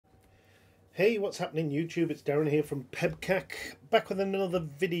Hey, what's happening YouTube? It's Darren here from Pebcac, back with another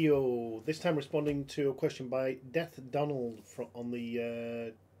video. This time responding to a question by DethDonald on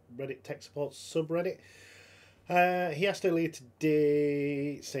the Reddit tech support subreddit. He asked earlier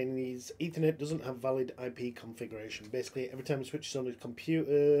today saying his Ethernet doesn't have valid IP configuration. Basically, every time he switches on his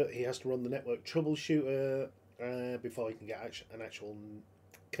computer, he has to run the network troubleshooter before he can get an actual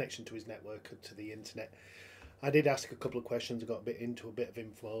connection to his network, to the internet. I did ask a couple of questions. I got into a bit of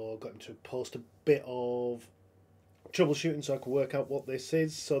info, got him to post a bit of troubleshooting so I could work out what this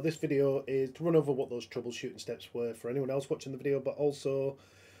is. So this video is to run over what those troubleshooting steps were for anyone else watching the video, but also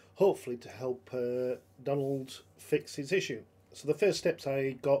hopefully to help Donald fix his issue. So the first steps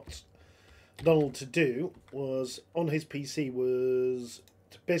I got Donald to do was on his PC was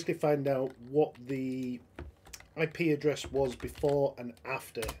to basically find out what the IP address was before and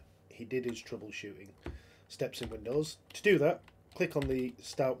after he did his troubleshooting steps in Windows. To do that, click on the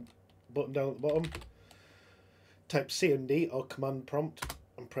Start button down at the bottom, type CMD or command prompt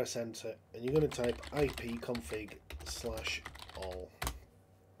and press enter, and you're going to type ipconfig/all.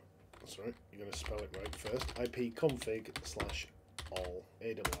 That's right, you're going to spell it right first. ipconfig/all,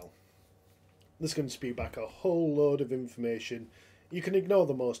 AWL. This is going to spew back a whole load of information. You can ignore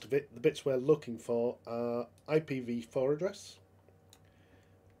the most of it. The bits we're looking for are IPv4 address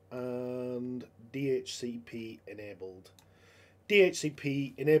and DHCP enabled.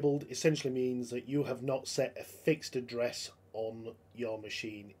 DHCP enabled essentially means that you have not set a fixed address on your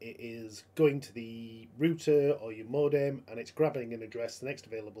machine. It is going to the router or your modem and it's grabbing an address, the next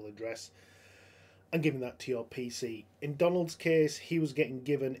available address, and giving that to your PC. In Donald's case, he was getting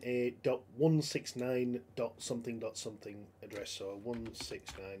given a .169.something.something address, so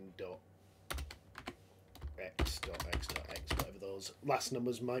 169.x.x.x, whatever those last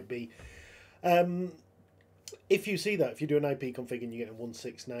numbers might be. If you see that, if you do an IP config and you get a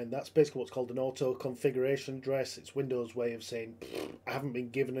 169, that's basically what's called an auto configuration address. It's Windows' way of saying, I haven't been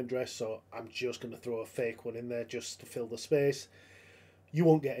given an address, so I'm just going to throw a fake one in there just to fill the space. You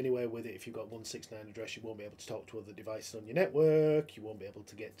won't get anywhere with it if you've got 169 address. You won't be able to talk to other devices on your network. You won't be able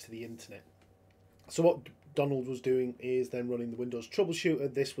to get to the internet. So what Donald was doing is then running the Windows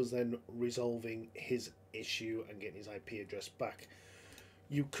troubleshooter. This was then resolving his issue and getting his IP address back.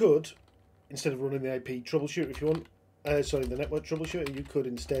 You could, instead of running the IP troubleshooter, if you want, the network troubleshooter, you could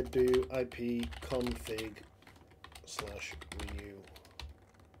instead do ipconfig/renew. As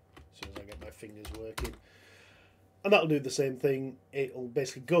soon as I get my fingers working. And that'll do the same thing. It'll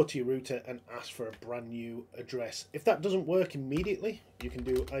basically go to your router and ask for a brand new address. If that doesn't work immediately, you can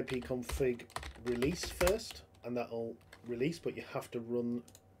do ipconfig release first, and that'll release, but you have to run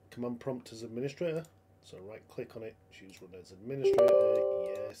command prompt as administrator. So right click on it, choose run as administrator,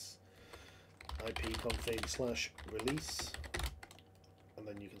 yes. ipconfig/release, and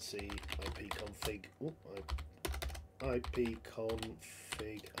then you can see ipconfig,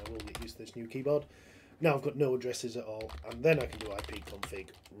 ipconfig, I will get used to this new keyboard. Now I've got no addresses at all, and then I can do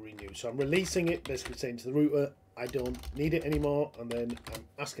ipconfig renew. So I'm releasing it, basically saying to the router, I don't need it anymore, and then I'm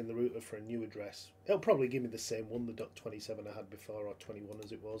asking the router for a new address. It'll probably give me the same one, the .27 I had before, or 21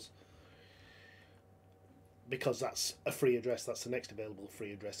 as it was, because that's a free address. That's the next available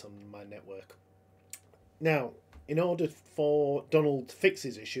free address on my network. Now, in order for Donald to fix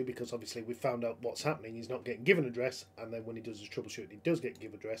his issue, because obviously we found out what's happening, he's not getting given address, and then when he does his troubleshooting, he does get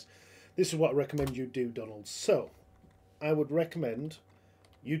given address. This is what I recommend you do, Donald. So, I would recommend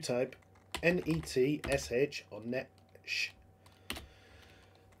you type NETSH or NETSH,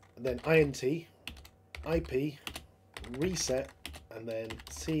 and then INT, IP, reset, and then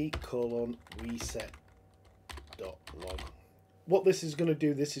C:\reset.log. What this is going to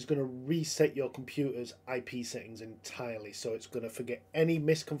do, this is going to reset your computer's IP settings entirely. So it's going to forget any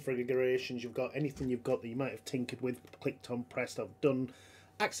misconfigurations you've got, anything you've got that you might have tinkered with, clicked on, pressed, or done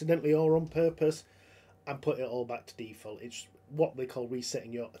accidentally or on purpose, and put it all back to default. It's what they call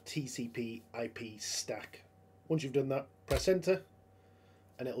resetting your TCP IP stack. Once you've done that, press enter,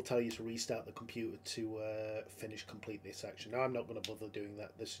 and it'll tell you to restart the computer to complete this action. Now I'm not going to bother doing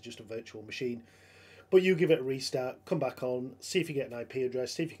that. This is just a virtual machine. But you give it a restart, come back on, see if you get an IP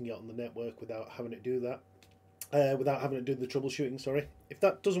address, see if you can get on the network without having to do that. Without having to do the troubleshooting, sorry. If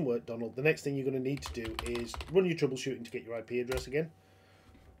that doesn't work, Donald, the next thing you're going to need to do is run your troubleshooting to get your IP address again.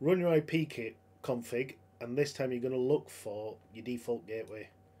 Run your IP kit config, and this time you're going to look for your default gateway,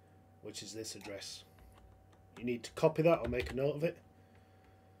 which is this address. You need to copy that or make a note of it.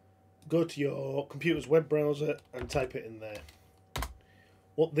 Go to your computer's web browser and type it in there.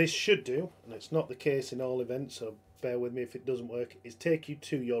 What this should do, and it's not the case in all events, so bear with me if it doesn't work, is take you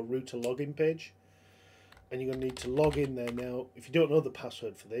to your router login page. and you're going to need to log in there. Now, if you don't know the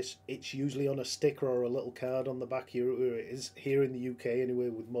password for this, it's usually on a sticker or a little card on the back of your router. It is here in the UK anyway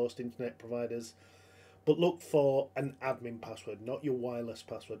with most internet providers. But look for an admin password, not your wireless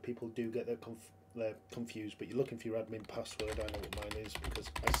password. People do get they're confused, but you're looking for your admin password. I know what mine is because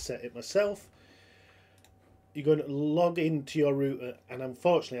I set it myself. You're going to log into your router, and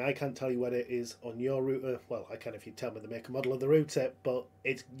unfortunately I can't tell you what it is on your router. Well, I can if you tell me the make and model of the router, but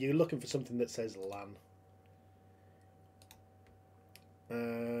you're looking for something that says LAN.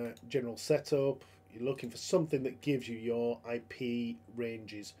 General setup, you're looking for something that gives you your IP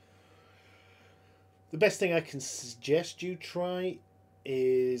ranges. The best thing I can suggest you try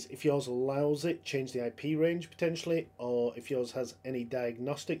is, if yours allows it, change the IP range potentially, or if yours has any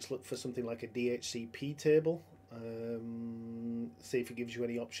diagnostics, look for something like a DHCP table. See if it gives you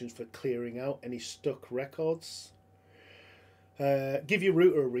any options for clearing out any stuck records. Give your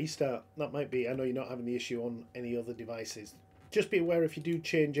router a restart. That might be, I know you're not having the issue on any other devices. Just be aware if you do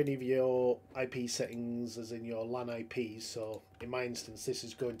change any of your IP settings, as in your LAN IPs, so in my instance this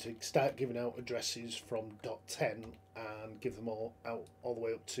is going to start giving out addresses from .10 and give them all out all the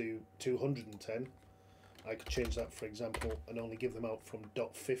way up to 210. I could change that, for example, and only give them out from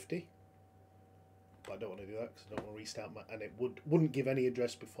 .50. But I don't want to do that because I don't want to restart my, and it wouldn't give any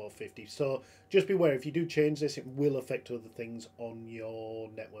address before 50. So just beware, if you do change this, it will affect other things on your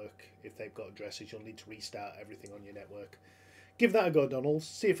network. If they've got addresses, you'll need to restart everything on your network. Give that a go, Donald.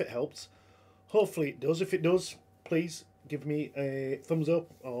 See if it helps. Hopefully it does. If it does, please give me a thumbs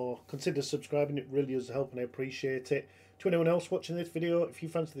up or consider subscribing. It really does help and I appreciate it. To anyone else watching this video, if you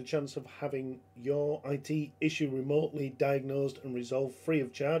fancy the chance of having your IT issue remotely diagnosed and resolved free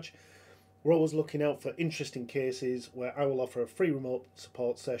of charge, we're always looking out for interesting cases where I will offer a free remote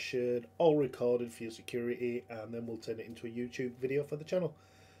support session, all recorded for your security, and then we'll turn it into a YouTube video for the channel.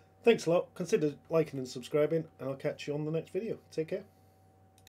 Thanks a lot. Consider liking and subscribing, and I'll catch you on the next video. Take care.